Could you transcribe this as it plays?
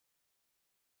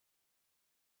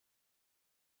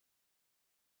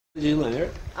What did you learn,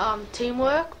 Eric?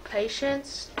 Teamwork,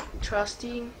 patience,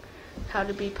 trusting, how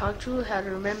to be punctual, how to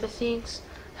remember things,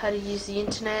 how to use the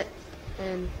internet,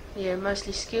 and yeah,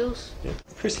 mostly skills. Yeah.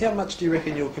 Chris, how much do you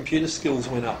reckon your computer skills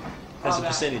went up as a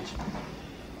percentage?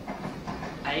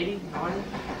 80, 90.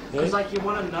 Because like you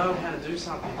want to know how to do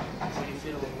something, so you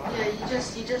feel like Yeah,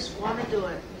 you just want to do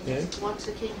it. You Yeah. just want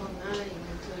to keep on learning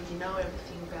until you know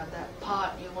everything about that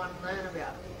part you want to learn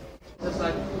about. It's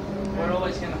like we're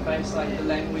always going to face like the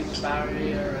language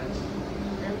barrier and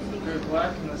Everything. group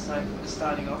work, and it's like the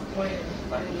starting off point.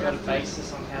 Like you've got a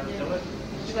basis on how to do it.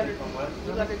 You got to, keep on working.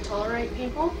 you got to tolerate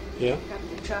people. Yeah. You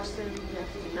have to trust them. You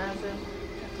have to know them.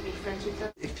 You have to be friends with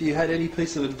them. If you had any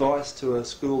piece of advice to a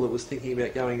school that was thinking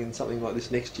about going in something like this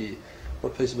next year,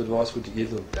 what piece of advice would you give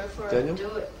them? Go for Daniel? it. Do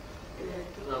it.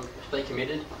 Yeah. Stay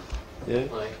committed. Yeah.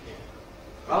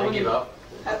 Don't give up.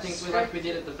 I think we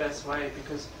did it the best way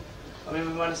because, I mean,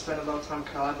 we might have spent a lot of time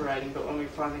collaborating, but when we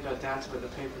finally got down to it, the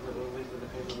people that were with were the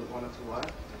people that wanted to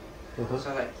work.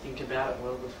 So they think about it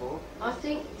well before. I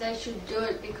think they should do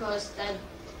it because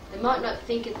they might not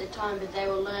think at the time, but they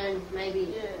will learn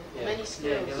maybe Many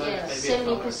skills. you learn maybe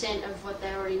 70% of what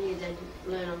they already knew they'd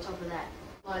learn on top of that.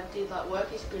 I did like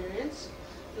work experience.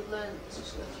 You learn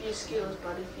a few skills,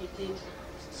 but if you did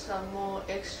some more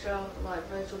extra like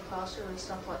virtual classroom and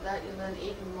stuff like that, you learn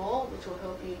even more, which will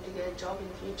help you to get a job in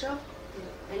the future.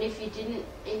 And if you didn't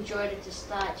enjoy it at the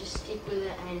start, just stick with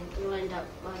it and you'll end up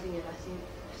loving it, I think.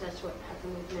 Because that's what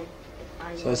happened with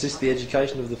me. So is this the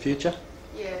education of the future?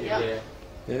 Yeah.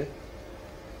 Yeah?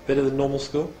 Better than normal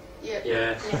school? Yeah.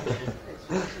 Yeah.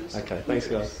 Okay, thanks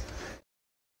guys.